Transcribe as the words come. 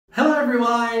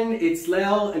everyone, it's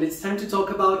Lel and it's time to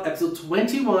talk about episode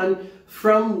 21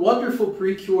 from Wonderful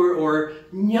PreCure or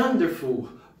Nyanderful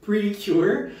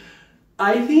PreCure.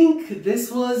 I think this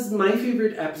was my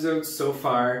favorite episode so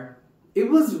far.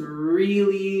 It was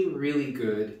really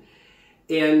good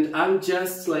and I'm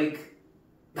just like,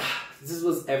 this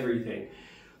was everything.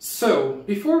 So,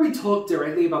 before we talk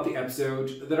directly about the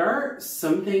episode, there are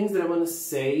some things that I want to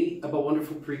say about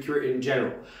Wonderful PreCure in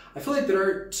general. I feel like there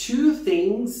are two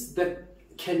things that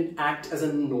can act as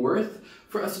a north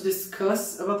for us to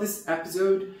discuss about this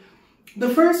episode. The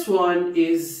first one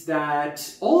is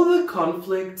that all the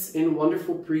conflicts in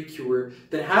Wonderful PreCure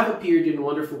that have appeared in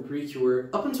Wonderful PreCure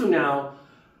up until now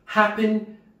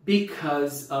happen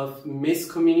because of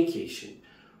miscommunication.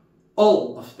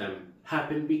 All of them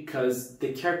happened because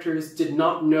the characters did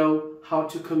not know how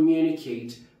to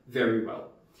communicate very well.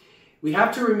 We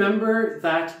have to remember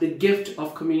that the gift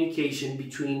of communication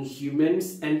between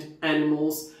humans and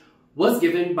animals was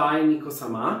given by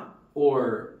Nico-sama,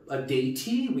 or a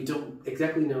deity. We don't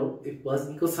exactly know if it was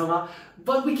Nico-sama,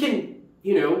 but we can,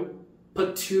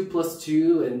 put 2 plus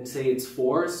 2 and say it's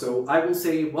 4, so I will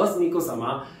say it was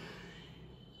Nico-sama.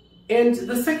 And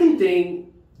the second thing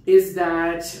is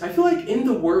that I feel like in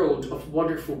the world of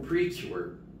Wonderful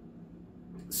PreCure,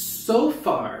 so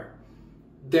far,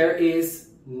 there is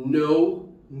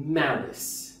no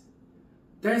malice.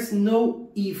 There's no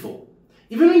evil.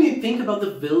 Even when you think about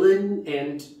the villain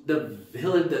and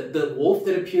the wolf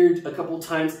that appeared a couple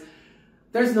times,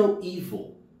 there's no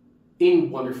evil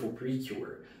in Wonderful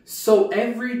PreCure. So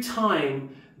every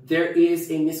time there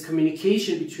is a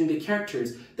miscommunication between the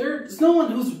characters, there's no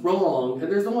one who's wrong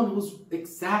and there's no one who's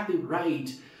exactly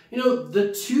right.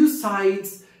 The two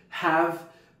sides have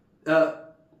a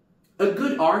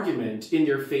good argument in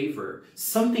their favor,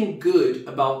 something good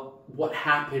about what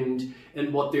happened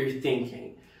and what they're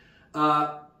thinking.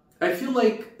 I feel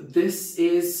like this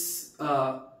is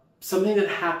something that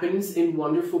happens in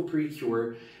Wonderful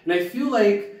PreCure, and I feel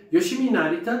like Yoshimi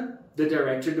Narita, the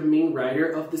director, the main writer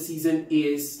of the season,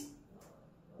 is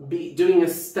doing a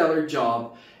stellar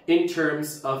job in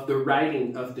terms of the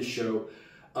writing of the show.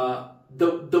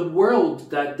 The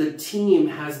world that the team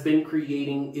has been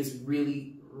creating is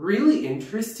really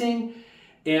interesting,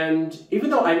 and even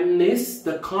though I miss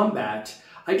the combat,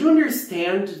 I do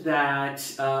understand that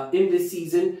in this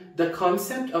season, the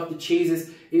concept of the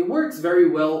chases, it works very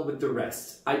well with the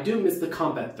rest. I do miss the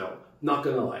combat though, not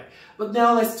gonna lie. But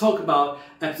now let's talk about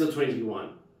episode 21.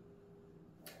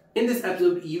 In this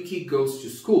episode, Yuki goes to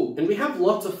school, and we have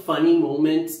lots of funny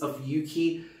moments of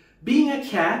Yuki being a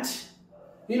cat.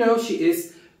 She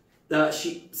is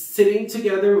sitting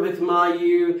together with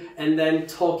Mayu and then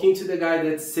talking to the guy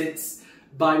that sits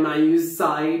by Mayu's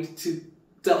side to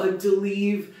tell him to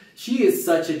leave. She is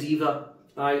such a diva.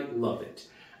 I love it.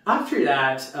 After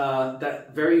that,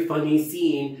 that very funny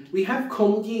scene, we have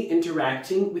Komugi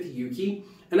interacting with Yuki,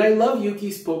 and I love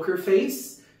Yuki's poker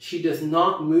face. She does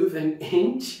not move an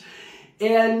inch.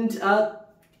 And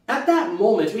at that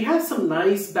moment, we have some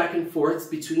nice back and forths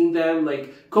between them,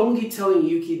 like Komugi telling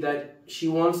Yuki that she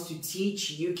wants to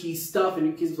teach Yuki stuff, and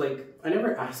Yuki's like, I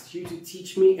never asked you to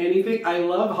teach me anything. I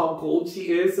love how cold she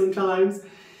is sometimes.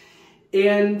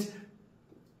 And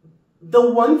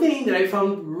the one thing that I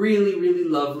found really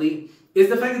lovely is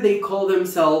the fact that they call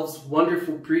themselves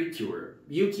Wonderful PreCure.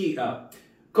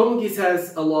 Komugi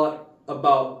says a lot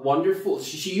about wonderful.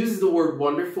 She uses the word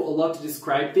wonderful a lot to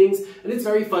describe things, and it's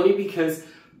very funny because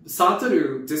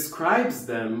Satoru describes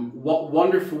them what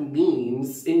wonderful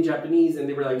means in Japanese, and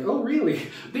they were like, oh really?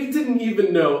 They didn't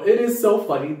even know. It is so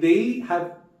funny.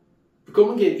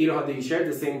 Komugi and Iroha, they share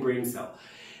the same brain cell.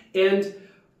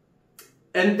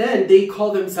 And then they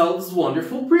call themselves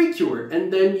Wonderful PreCure.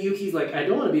 And then Yuki's like, I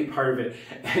don't want to be part of it.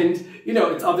 And,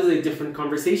 it's obviously a different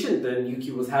conversation than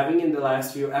Yuki was having in the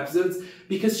last few episodes,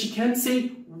 because she can't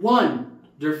say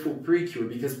Wonderful PreCure,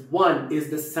 because one is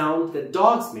the sound that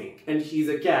dogs make, and she's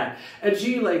a cat. And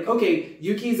she okay,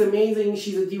 Yuki's amazing,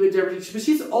 she's a diva, but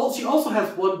she also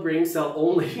has one brain cell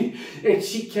only, and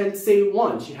she can't say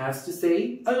one. She has to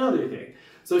say another thing.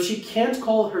 So she can't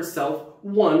call herself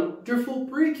Wonderful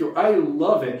PreCure. I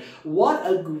love it. What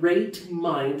a great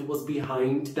mind was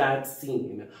behind that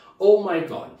scene. Oh my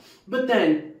god. But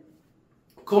then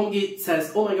Komugi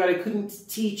says, oh my god, I couldn't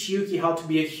teach Yuki how to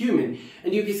be a human.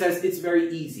 And Yuki says it's very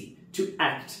easy to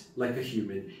act like a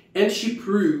human. And she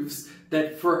proves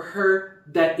that for her,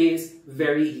 that is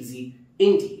very easy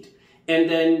indeed. And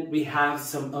then we have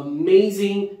some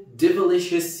amazing,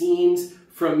 delicious scenes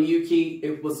from Yuki.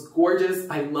 It was gorgeous.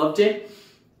 I loved it.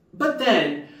 But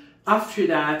then, after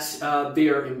that, they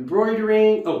are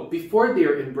embroidering. Oh, before they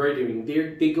are embroidering,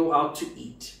 they go out to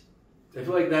eat. I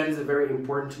feel like that is a very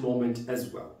important moment as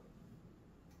well.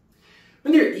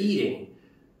 When they're eating,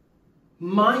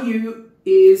 Yuki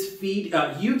is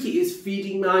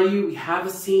feeding Mayu. We have a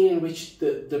scene in which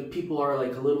the people are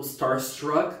like a little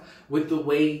starstruck with the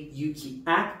way Yuki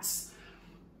acts.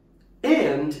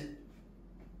 And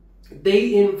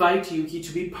they invite Yuki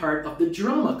to be part of the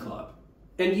drama club.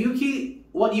 And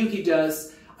what Yuki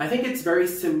does, I think it's very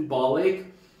symbolic.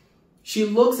 She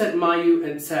looks at Mayu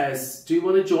and says, "Do you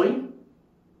want to join?"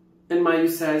 And Mayu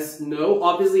says, "No."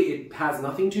 Obviously, it has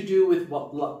nothing to do with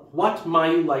what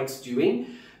Mayu likes doing,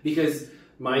 because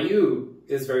Mayu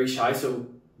is very shy, so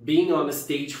being on a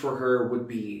stage for her would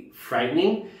be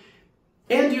frightening.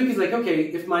 And Yuki's like, okay,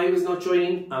 if Mayu is not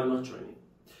joining, I'm not joining.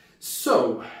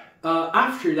 So,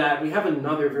 after that, we have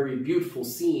another very beautiful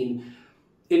scene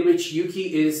in which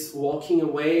Yuki is walking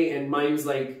away and Mayu's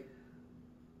like,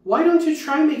 why don't you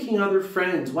try making other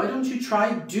friends? Why don't you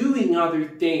try doing other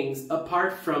things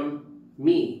apart from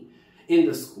me in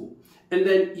the school? And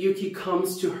then Yuki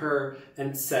comes to her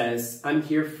and says, I'm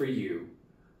here for you.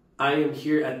 I am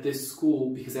here at this school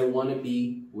because I want to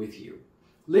be with you.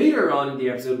 Later on in the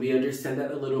episode, we understand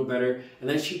that a little better. And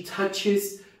then she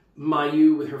touches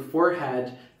Mayu with her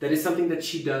forehead. That is something that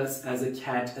she does as a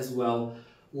cat as well.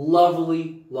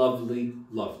 Lovely, lovely,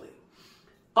 lovely.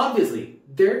 Obviously,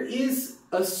 there is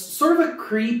a sort of a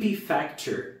creepy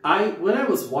factor. When I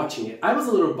was watching it, I was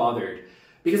a little bothered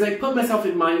because I put myself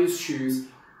in Mayu's shoes.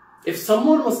 If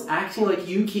someone was acting like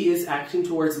Yuki is acting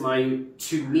towards Mayu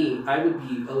to me, I would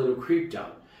be a little creeped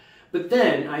out. But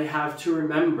then I have to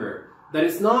remember that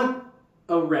it's not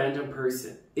a random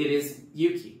person. It is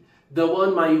Yuki, the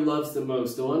one Mayu loves the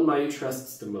most, the one Mayu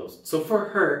trusts the most. So for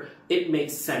her, it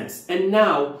makes sense. And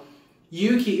now,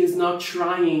 Yuki is not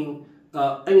trying,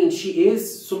 she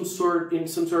is in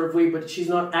some sort of way, but she's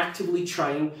not actively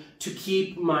trying to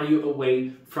keep Mayu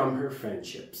away from her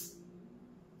friendships.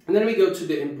 And then we go to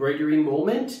the embroidery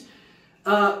moment.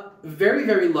 Very,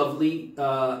 very lovely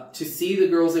to see the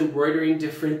girls embroidering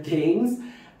different things.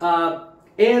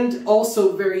 And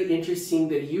also very interesting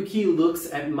that Yuki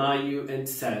looks at Mayu and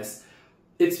says,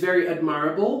 it's very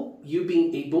admirable, you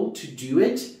being able to do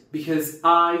it, because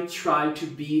I try to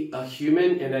be a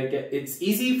human and it's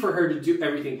easy for her to do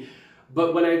everything.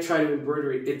 But when I try to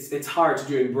embroider, it's hard to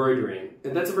do embroidering.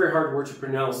 And that's a very hard word to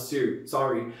pronounce too,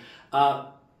 sorry.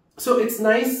 So it's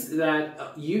nice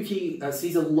that Yuki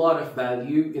sees a lot of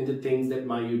value in the things that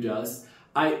Mayu does.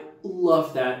 I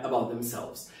love that about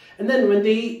themselves. And then when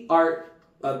they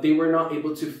were not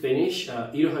able to finish,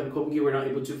 Iroha and Komugi were not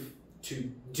able to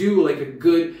do like a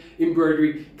good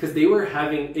embroidery because they were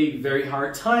having a very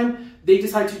hard time. They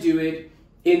decide to do it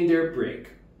in their break.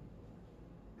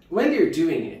 When they're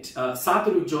doing it,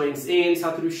 Satoru joins in.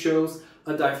 Satoru shows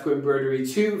a Daifuku embroidery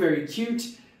too, very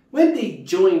cute. When they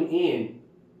join in,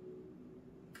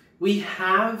 we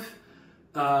have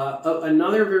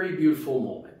another very beautiful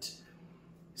moment.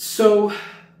 So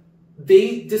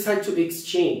they decide to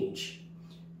exchange.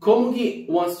 Komugi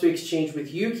wants to exchange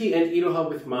with Yuki and Iroha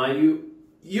with Mayu.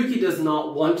 Yuki does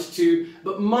not want to,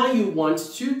 but Mayu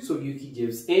wants to, so Yuki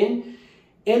gives in.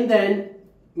 And then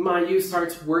Mayu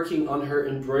starts working on her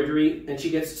embroidery and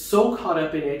she gets so caught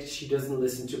up in it, she doesn't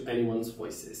listen to anyone's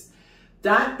voices.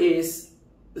 That is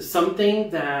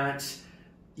something that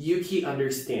Yuki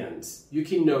understands.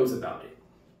 Yuki knows about it.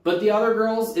 But the other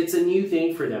girls, it's a new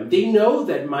thing for them. They know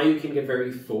that Mayu can get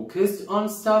very focused on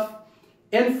stuff.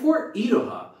 And for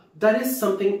Iroha, that is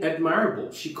something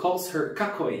admirable. She calls her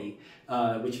kakoi,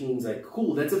 which means like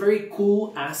cool. That's a very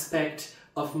cool aspect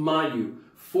of Mayu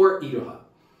for Iroha.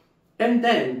 And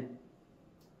then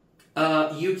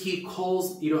Yuki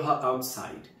calls Iroha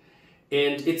outside.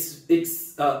 And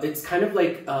it's kind of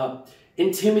like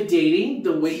intimidating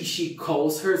the way she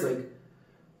calls her. It's like,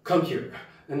 come here.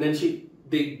 And then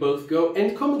they both go.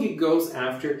 And Komugi goes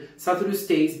after. Satoru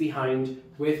stays behind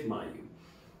with Mayu.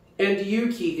 And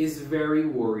Yuki is very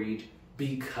worried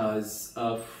because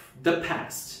of the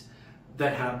past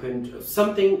that happened,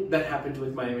 something that happened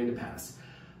with Mayu in the past.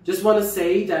 Just want to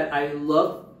say that I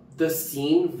love the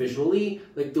scene visually,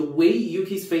 like the way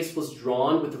Yuki's face was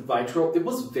drawn with the vitro, it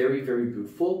was very, very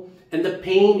beautiful. And the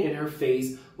pain in her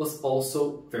face was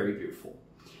also very beautiful.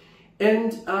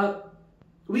 And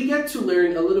we get to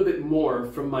learn a little bit more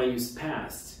from Mayu's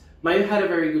past. Mayu had a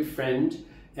very good friend,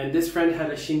 and this friend had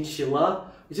a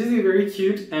chinchilla, which is a very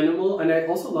cute animal, and I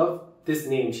also love this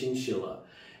name, chinchilla.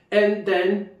 And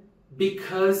then,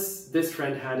 because this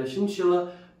friend had a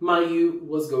chinchilla, Mayu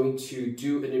was going to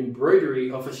do an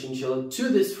embroidery of a chinchilla to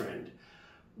this friend.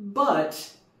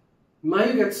 But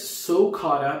Mayu gets so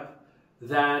caught up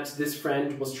that this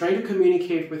friend was trying to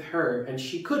communicate with her and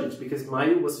she couldn't because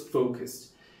Mayu was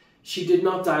focused. She did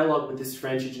not dialogue with this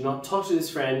friend, she did not talk to this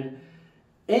friend,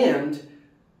 and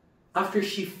after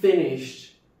she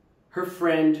finished, her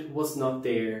friend was not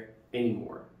there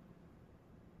anymore.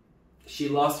 She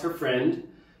lost her friend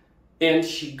and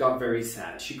she got very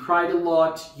sad. She cried a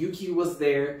lot. Yuki was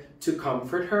there to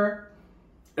comfort her.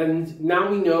 And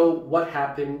now we know what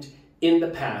happened in the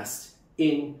past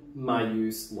in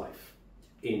Mayu's life,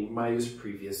 in Mayu's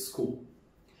previous school.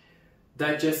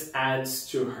 That just adds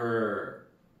to her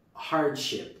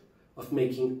hardship of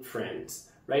making friends,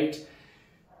 right?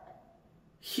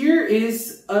 Here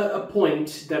is a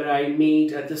point that I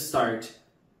made at the start.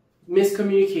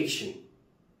 Miscommunication.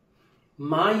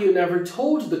 Mayu never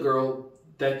told the girl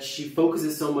that she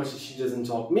focuses so much that she doesn't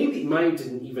talk. Maybe Mayu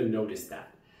didn't even notice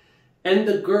that. And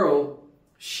the girl,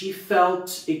 she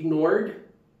felt ignored,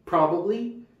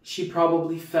 probably. She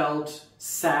probably felt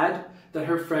sad that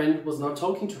her friend was not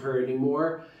talking to her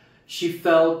anymore. She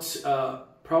felt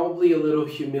probably a little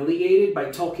humiliated by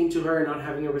talking to her and not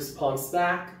having a response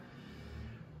back.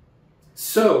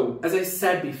 So, as I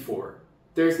said before,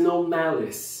 there's no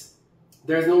malice.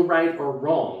 There's no right or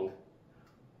wrong.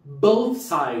 Both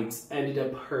sides ended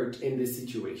up hurt in this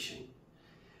situation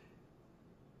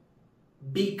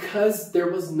because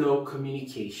there was no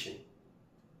communication.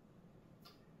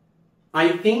 I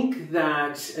think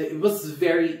that it was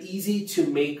very easy to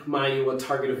make Mayu a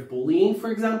target of bullying,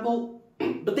 for example,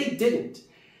 but they didn't.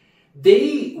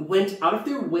 They went out of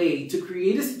their way to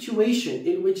create a situation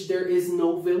in which there is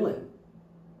no villain.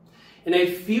 And I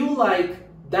feel like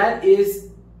that is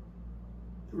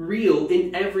real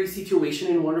in every situation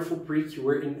in Wonderful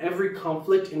PreCure, in every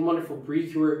conflict in Wonderful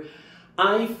PreCure.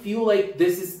 I feel like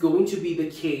this is going to be the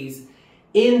case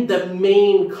in the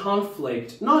main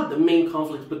conflict, not the main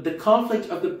conflict, but the conflict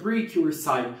of the PreCure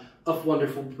side of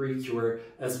Wonderful PreCure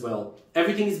as well.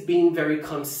 Everything is being very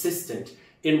consistent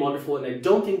in Wonderful, and I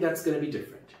don't think that's going to be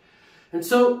different. And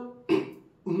so,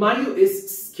 Mayu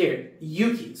is scared.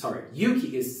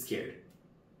 Yuki is scared.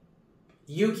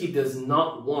 Yuki does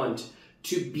not want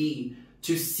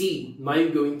to see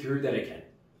Mayu going through that again.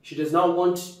 She does not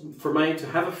want for Mayu to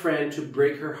have a friend to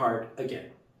break her heart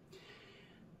again.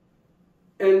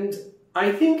 And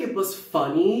I think it was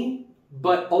funny,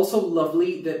 but also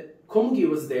lovely that Komugi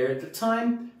was there at the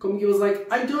time. Komugi was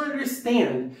like, I don't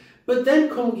understand. But then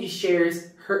Komugi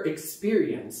shares her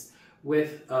experience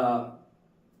with Iroha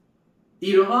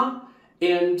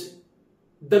and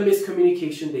the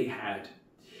miscommunication they had.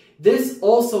 This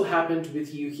also happened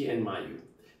with Yuki and Mayu.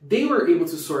 They were able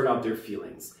to sort out their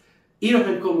feelings. Iroha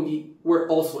and Komugi were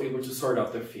also able to sort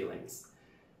out their feelings.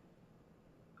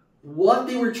 What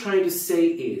they were trying to say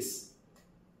is,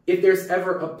 if there's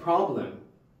ever a problem,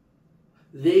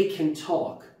 they can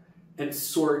talk and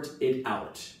sort it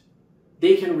out.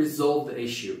 They can resolve the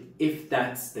issue if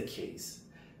that's the case.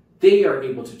 They are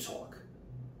able to talk.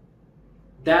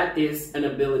 That is an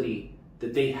ability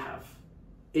that they have.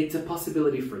 It's a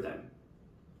possibility for them.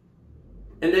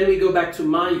 And then we go back to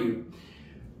Mayu.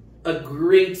 A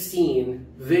great scene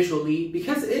visually,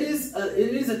 because it is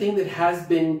a thing that has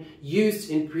been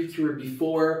used in PreCure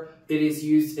before. It is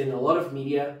used in a lot of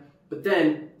media. But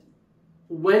then,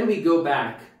 when we go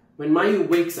back, when Mayu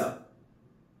wakes up,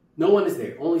 no one is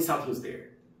there. Only Satoru's there.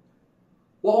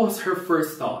 What was her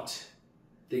first thought?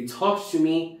 They talked to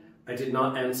me. I did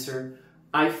not answer.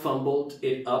 I fumbled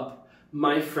it up.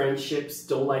 My friendships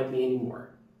don't like me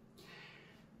anymore.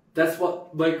 That's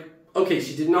what, like, okay,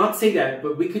 she did not say that,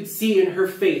 but we could see in her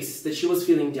face that she was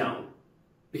feeling down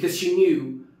because she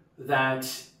knew that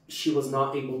she was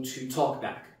not able to talk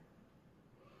back.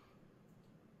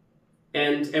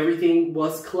 And everything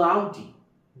was cloudy.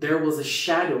 There was a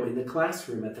shadow in the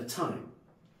classroom at the time.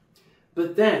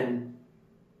 But then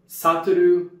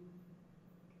Satoru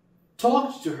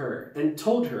talked to her and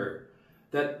told her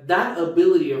that that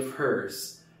ability of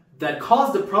hers that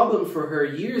caused a problem for her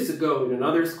years ago in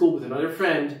another school with another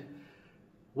friend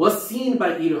was seen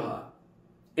by Iroha,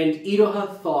 and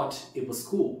Iroha thought it was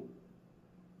cool.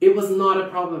 It was not a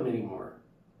problem anymore.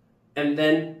 And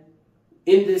then,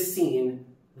 in this scene,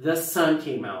 the sun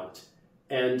came out,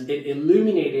 and it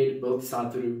illuminated both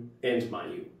Satoru and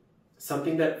Mayu.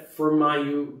 Something that for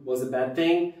Mayu was a bad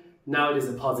thing, now it is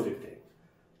a positive thing.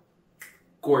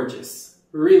 Gorgeous.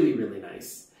 Really, really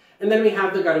nice. And then we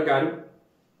have the Garu Garu.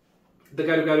 The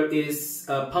Garu Garu is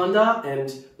Panda, and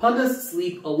pandas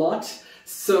sleep a lot.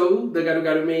 So the Garu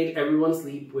Garu made everyone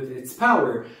sleep with its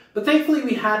power. But thankfully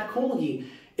we had Komugi,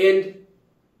 and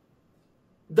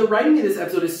the writing in this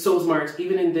episode is so smart,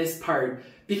 even in this part,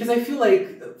 because I feel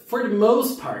like, for the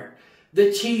most part,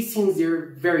 The chase scenes, they're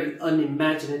very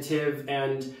unimaginative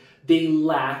and they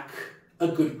lack a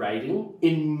good writing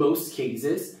in most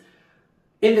cases.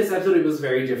 In this episode, it was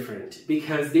very different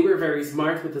because they were very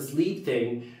smart with the sleep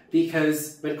thing,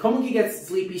 because when Komugi gets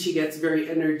sleepy, she gets very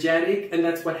energetic, and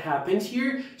that's what happened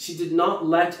here. She did not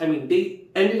let, I mean, they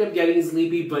ended up getting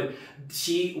sleepy, but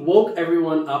she woke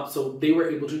everyone up so they were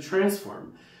able to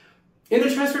transform. In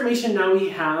the transformation, now we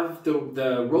have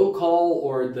the roll call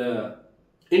or the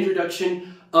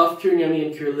introduction of Cure Nyami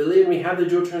and Cure Lily, and we have the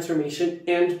dual transformation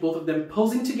and both of them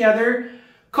posing together,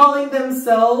 calling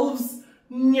themselves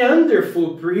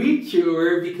Wonderful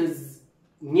PreCure, because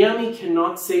Nyami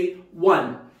cannot say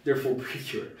wonderful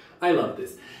PreCure. I love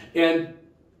this. And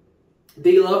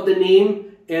they love the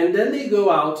name, and then they go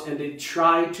out and they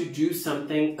try to do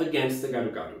something against the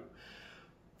Garu Garu.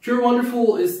 Cure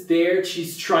Wonderful is there,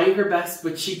 she's trying her best,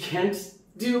 but she can't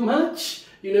do much.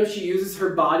 You know, she uses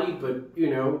her body, but you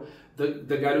know, the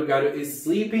Garu Garu is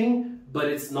sleeping, but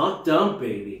it's not dumb,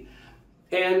 baby.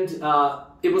 And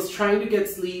it was trying to get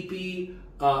sleepy,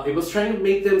 it was trying to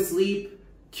make them sleep.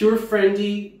 Cure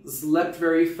Friendly slept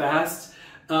very fast.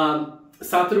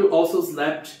 Satoru also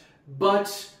slept,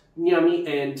 but Nyami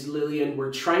and Lillian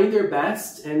were trying their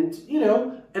best, and you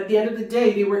know, at the end of the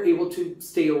day, they were able to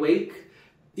stay awake,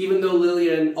 even though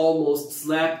Lillian almost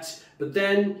slept. But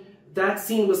then that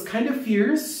scene was kind of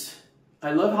fierce.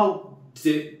 I love how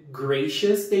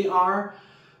gracious they are.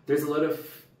 There's a lot of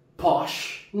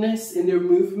poshness in their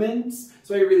movements,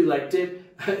 so I really liked it.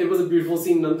 It was a beautiful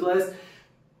scene nonetheless.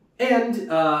 And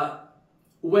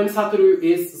when Satoru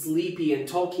is sleepy and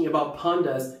talking about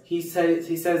pandas, he says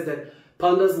that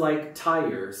pandas like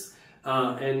tires,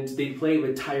 and they play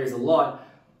with tires a lot.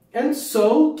 And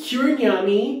so Cure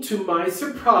Nyami, to my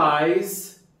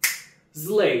surprise,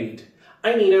 slayed.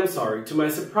 I mean, I'm sorry, to my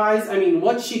surprise, I mean,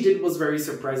 what she did was very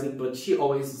surprising, but she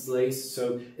always slays,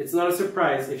 so it's not a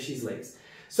surprise if she slays.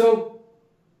 So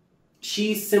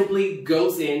she simply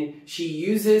goes in, she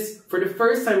uses, for the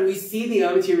first time we see the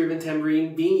Amity Ribbon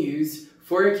Tambourine being used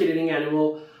for a kid-eating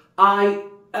animal. I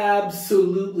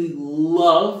absolutely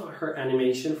love her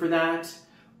animation for that.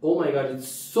 Oh my god, it's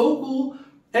so cool.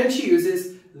 And she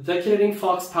uses the kid-eating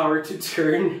fox power to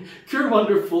turn Cure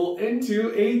Wonderful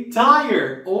into a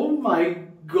tire. Oh my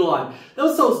god, that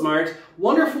was so smart.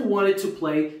 Wonderful wanted to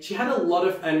play. She had a lot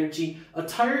of energy. A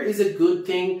tire is a good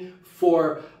thing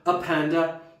for a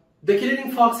panda. The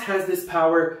kid-eating fox has this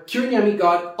power. Cure Nyami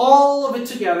got all of it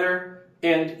together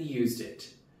and used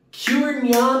it. Cure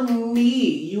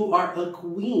Nyami, you are a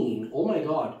queen. Oh my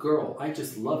god, girl, I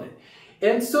just love it.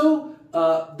 And so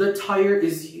the tire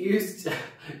is used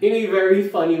in a very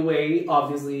funny way,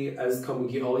 obviously, as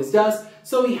Komugi always does.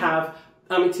 So we have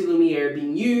Amity Lumiere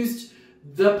being used,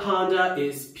 the panda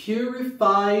is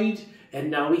purified, and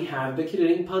now we have the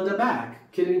kid-eating panda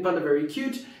back. Kid-eating panda, very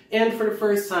cute. And for the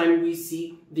first time, we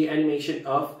see the animation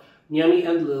of Nyami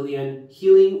and Lillian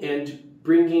healing and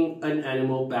bringing an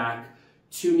animal back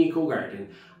to Nico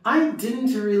Garden. I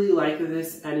didn't really like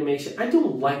this animation. I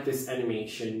don't like this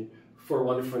animation for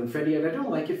Wonderful and Freddy, and I don't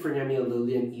like it for Nyami and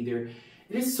Lillian either.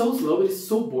 It is so slow, it is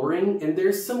so boring, and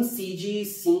there's some CG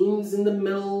scenes in the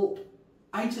middle.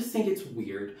 I just think it's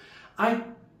weird. I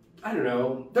don't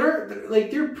know.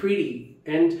 They're pretty,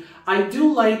 and I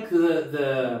do like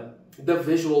the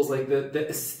visuals, like the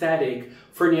aesthetic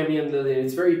for Nyami and Lillian.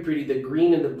 It's very pretty, the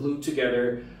green and the blue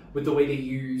together with the way they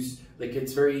use, like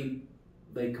it's very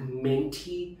like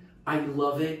minty. I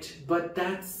love it, but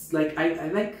that's like, I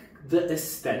like the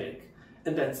aesthetic,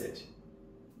 and that's it.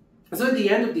 So at the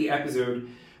end of the episode,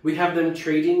 we have them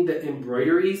trading the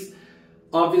embroideries.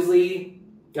 Obviously,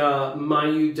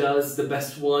 Mayu does the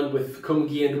best one with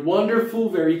Komugi and Wonderful,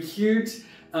 very cute.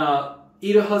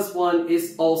 Iroha's one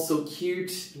is also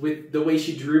cute with the way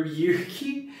she drew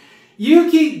Yuki.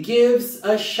 Yuki gives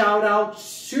a shout out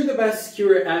to the best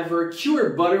cure ever,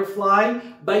 Cure Butterfly,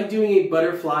 by doing a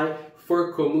butterfly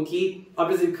for Komugi.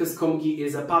 Obviously because Komugi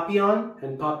is a papillon,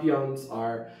 and papillons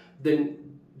are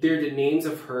they're the names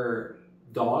of her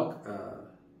dog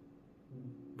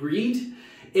breed,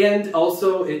 and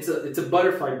also it's a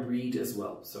butterfly breed as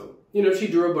well. So you know, she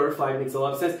drew a butterfly, makes a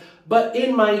lot of sense. But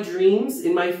in my dreams,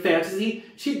 in my fantasy,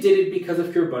 she did it because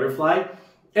of Cure Butterfly.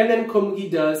 And then Komugi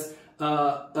does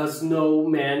a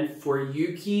snowman for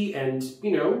Yuki, and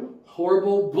you know,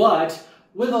 horrible, but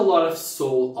with a lot of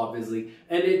soul, obviously,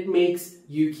 and it makes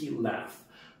Yuki laugh.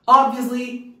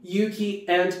 Obviously, Yuki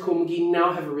and Komugi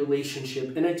now have a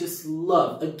relationship, and I just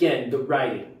love, again, the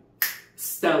writing.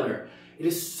 Stellar. It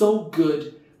is so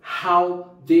good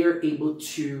how they're able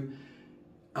to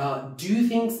do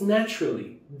things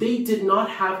naturally. They did not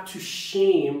have to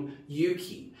shame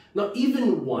Yuki. Not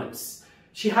even once.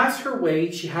 She has her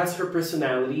way, she has her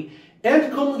personality,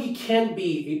 and Komugi can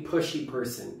be a pushy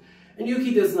person. And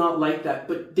Yuki does not like that,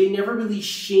 but they never really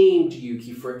shamed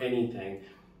Yuki for anything.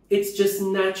 It's just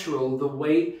natural the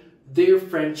way their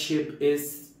friendship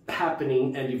is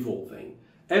happening and evolving.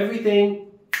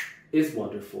 Everything is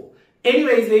wonderful.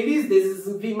 Anyways, ladies, this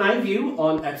is my view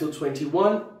on episode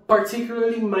 21.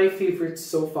 Particularly my favorite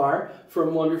so far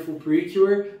from Wonderful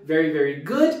PreCure. Very, very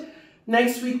good.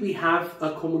 Next week we have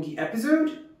a Komugi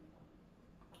episode.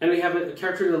 And we have a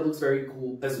character that looks very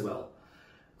cool as well.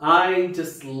 I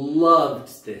just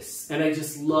loved this. And I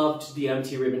just loved the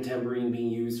empty ribbon tambourine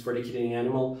being used for the kidding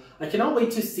animal. I cannot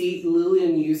wait to see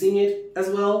Lillian using it as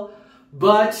well.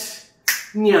 But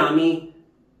Nyami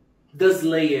does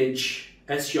layage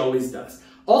as she always does.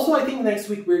 Also, I think next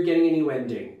week we're getting a new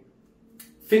ending.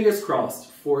 Fingers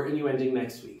crossed for a new ending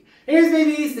next week. Anyways,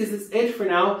 babies, this is it for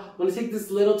now. I want to take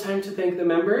this little time to thank the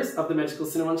members of the Magical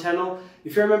Cinnamon channel.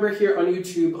 If you're a member here on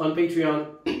YouTube, on Patreon,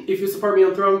 if you support me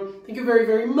on Throne, thank you very,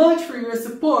 very much for your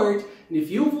support. And if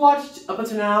you've watched up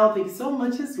until now, thank you so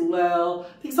much as well.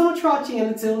 Thanks so much for watching,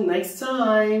 and until next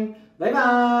time,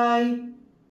 bye-bye.